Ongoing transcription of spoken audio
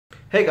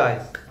Hey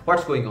guys,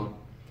 what's going on?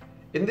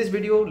 In this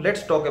video,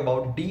 let's talk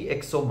about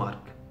DXO Mark.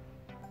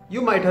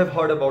 You might have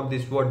heard about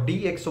this word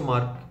DXO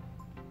Mark,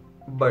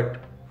 but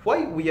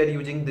why we are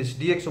using this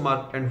DXO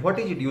Mark and what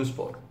is it used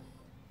for?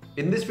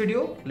 In this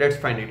video, let's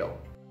find it out.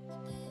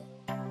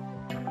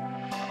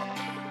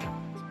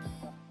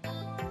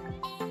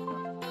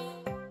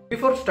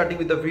 Before starting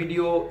with the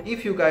video,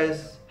 if you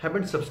guys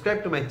haven't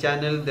subscribed to my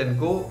channel, then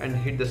go and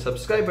hit the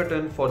subscribe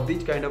button for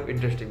this kind of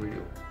interesting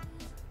video.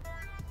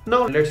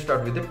 Now let's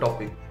start with the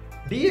topic.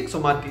 DXO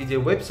Mark is a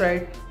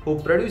website who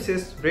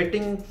produces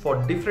rating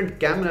for different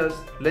cameras,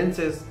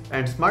 lenses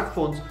and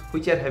smartphones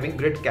which are having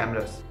great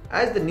cameras.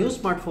 As the new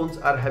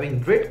smartphones are having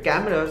great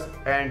cameras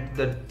and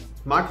the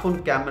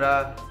smartphone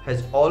camera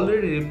has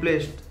already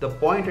replaced the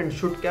point and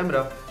shoot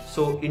camera,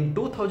 so in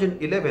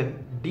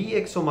 2011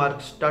 DXO Mark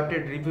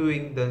started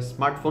reviewing the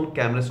smartphone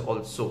cameras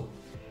also.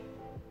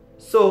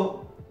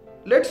 So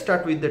let's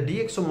start with the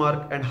DXO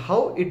Mark and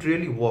how it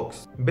really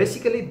works.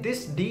 Basically,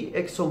 this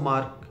DXO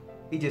Mark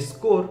is a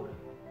score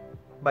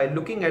by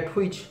looking at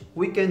which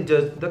we can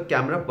judge the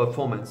camera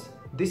performance.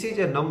 This is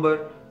a number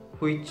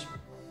which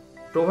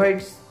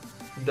provides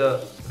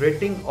the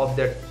rating of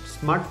that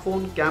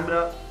smartphone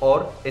camera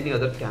or any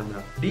other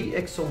camera.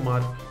 DXO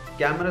Mark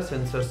camera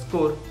sensor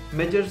score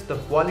measures the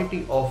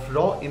quality of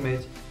raw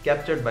image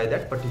captured by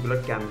that particular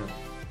camera.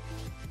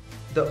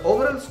 The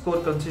overall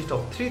score consists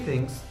of three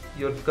things: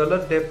 your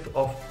color depth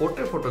of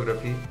portrait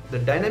photography, the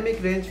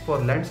dynamic range for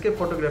landscape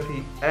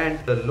photography, and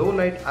the low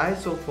light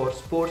ISO for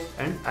sports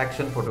and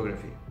action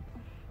photography.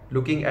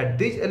 Looking at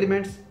these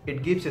elements,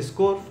 it gives a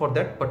score for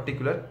that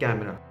particular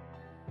camera.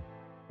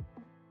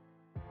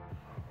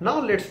 Now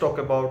let's talk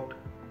about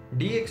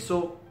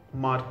DXO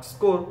Mark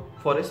score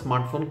for a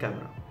smartphone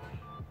camera.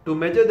 To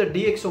measure the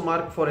DXO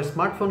Mark for a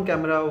smartphone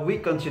camera, we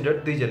consider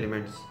these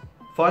elements.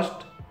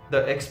 First, the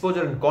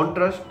exposure and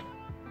contrast,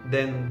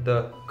 then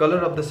the color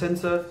of the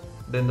sensor,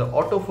 then the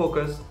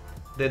autofocus,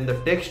 then the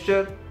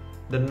texture,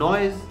 the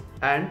noise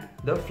and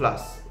the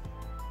flash.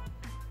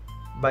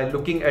 By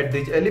looking at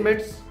these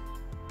elements,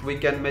 we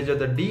can measure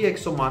the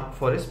DXO Mark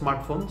for a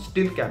smartphone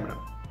still camera.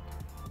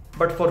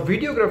 But for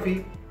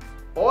videography,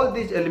 all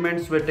these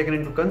elements were taken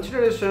into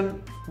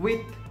consideration with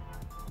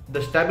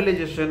the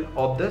stabilization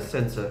of the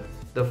sensor.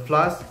 The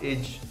flash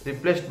is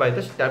replaced by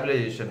the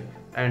stabilization,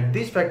 and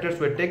these factors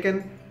were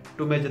taken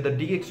to measure the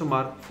DXO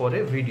Mark for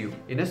a video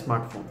in a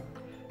smartphone.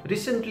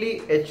 Recently,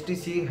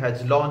 HTC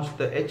has launched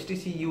the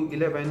HTC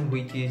U11,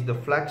 which is the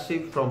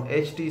flagship from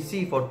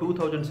HTC for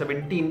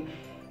 2017,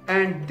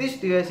 and this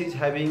device is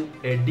having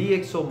a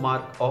DXO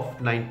Mark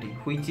of 90,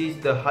 which is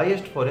the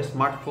highest for a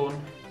smartphone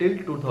till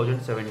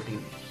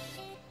 2017.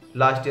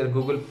 Last year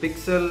Google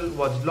Pixel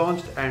was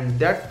launched and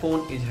that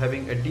phone is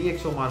having a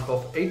DXO Mark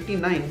of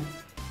 89,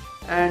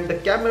 and the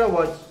camera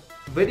was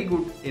very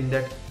good in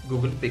that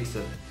Google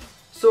Pixel.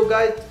 So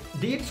guys,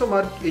 DXO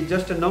Mark is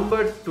just a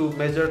number to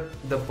measure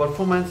the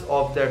performance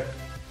of that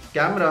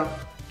camera,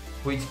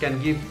 which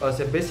can give us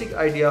a basic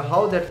idea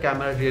how that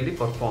camera really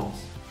performs.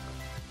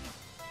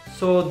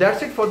 So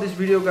that's it for this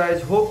video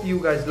guys. Hope you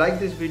guys like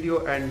this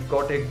video and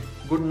got a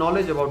good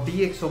knowledge about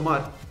DXO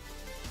Mark.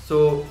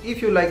 So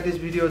if you like this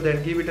video,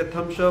 then give it a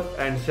thumbs up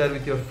and share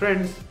with your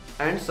friends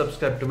and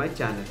subscribe to my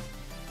channel.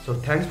 So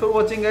thanks for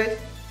watching guys.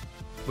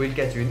 We'll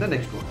catch you in the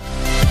next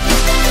one.